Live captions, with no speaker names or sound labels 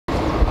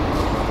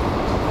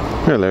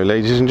Hello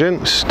ladies and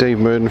gents, Dave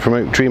Murden from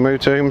Oaktree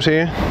Motorhomes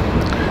here.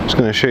 Just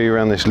going to show you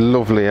around this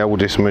lovely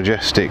Elddis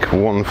Majestic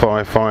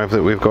 155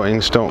 that we've got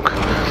in stock.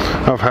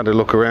 I've had a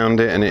look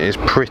around it and it is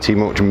pretty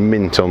much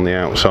mint on the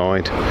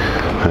outside.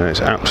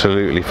 It's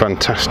absolutely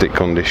fantastic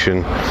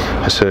condition.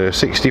 It's a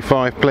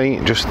 65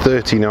 plate, just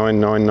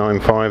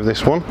 39,995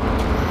 this one.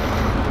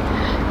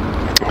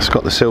 It's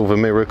got the silver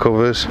mirror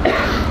covers,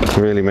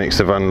 really makes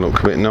the van look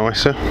a bit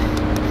nicer.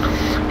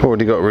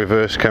 Already got a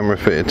reverse camera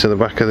fitted to the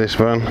back of this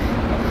van.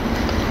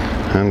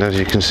 And as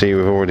you can see,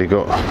 we've already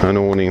got an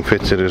awning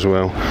fitted as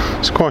well.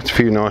 There's quite a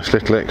few nice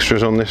little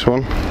extras on this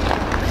one.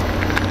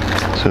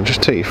 So I'll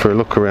just take you for a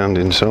look around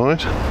inside.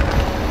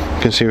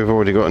 You can see we've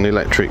already got an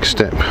electric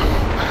step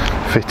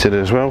fitted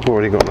as well. We've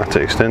already got that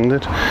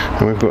extended.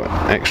 And we've got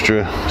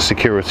extra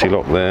security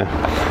lock there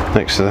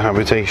next to the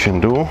habitation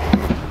door.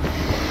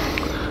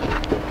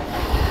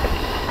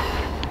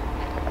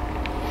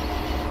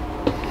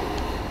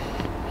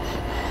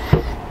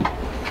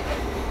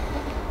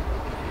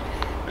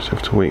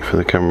 Have to wait for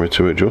the camera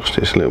to adjust.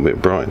 It's a little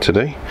bit bright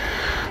today.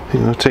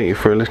 I'll take you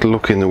for a little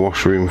look in the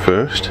washroom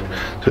first.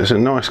 So it's a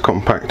nice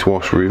compact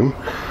washroom.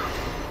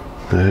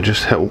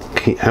 Just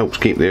helps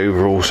keep the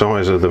overall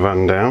size of the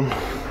van down.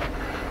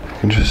 You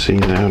can just see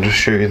now. I'll just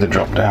show you the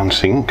drop down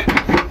sink.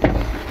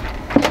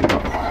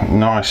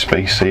 Nice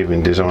space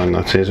saving design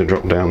that is, a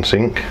drop down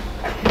sink.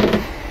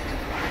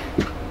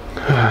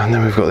 And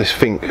then we've got this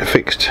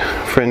fixed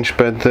French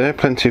bed there,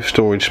 plenty of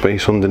storage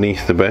space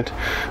underneath the bed.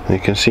 And you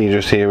can see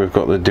just here we've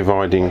got the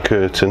dividing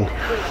curtain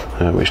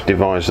which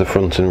divides the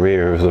front and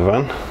rear of the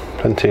van.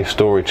 Plenty of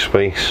storage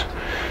space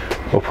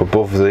up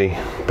above the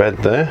bed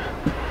there.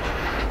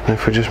 And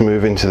if we just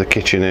move into the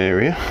kitchen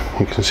area,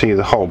 you can see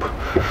the hob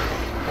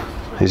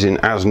is in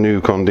as new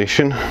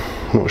condition.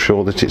 Not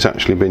sure that it's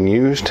actually been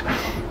used.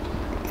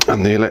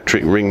 And the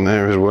electric ring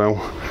there as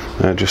well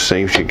just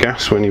saves you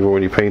gas when you've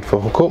already paid for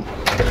hookup.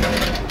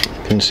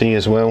 You can see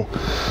as well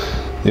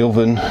the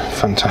oven,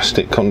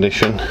 fantastic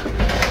condition,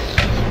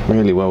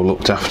 really well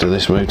looked after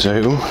this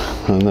motorhome.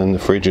 And then the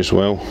fridge as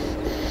well,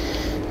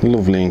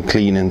 lovely and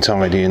clean and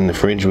tidy in the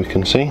fridge, we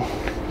can see.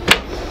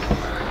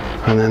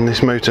 And then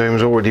this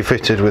motorhome's already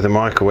fitted with a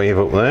microwave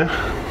up there.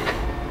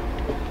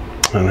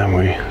 And then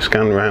we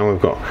scan around, we've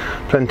got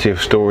plenty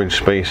of storage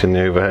space in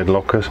the overhead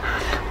lockers,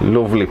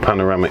 lovely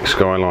panoramic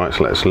skylights,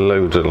 lets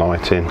loads of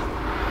light in.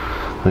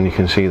 And you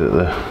can see that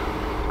the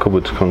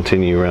cupboards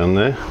continue around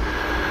there.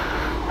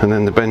 And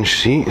then the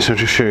bench seats, I'll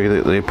just show you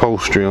that the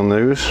upholstery on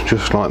those,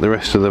 just like the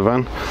rest of the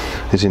van,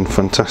 is in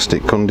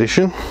fantastic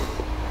condition,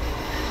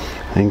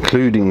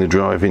 including the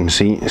driving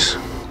seats,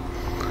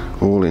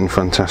 all in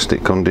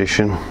fantastic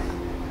condition.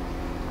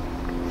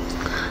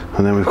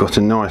 And then we've got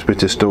a nice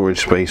bit of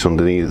storage space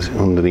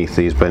underneath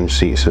these bench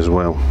seats as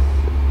well.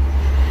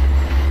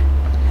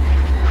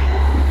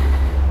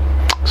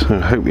 So I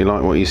hope you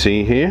like what you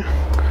see here.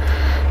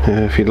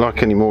 If you'd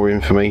like any more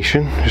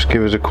information, just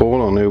give us a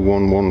call on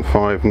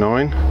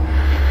 01159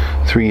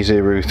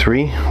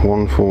 303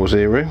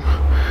 140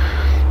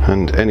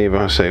 and any of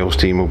our sales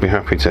team will be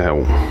happy to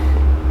help.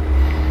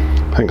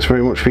 Thanks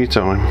very much for your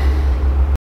time.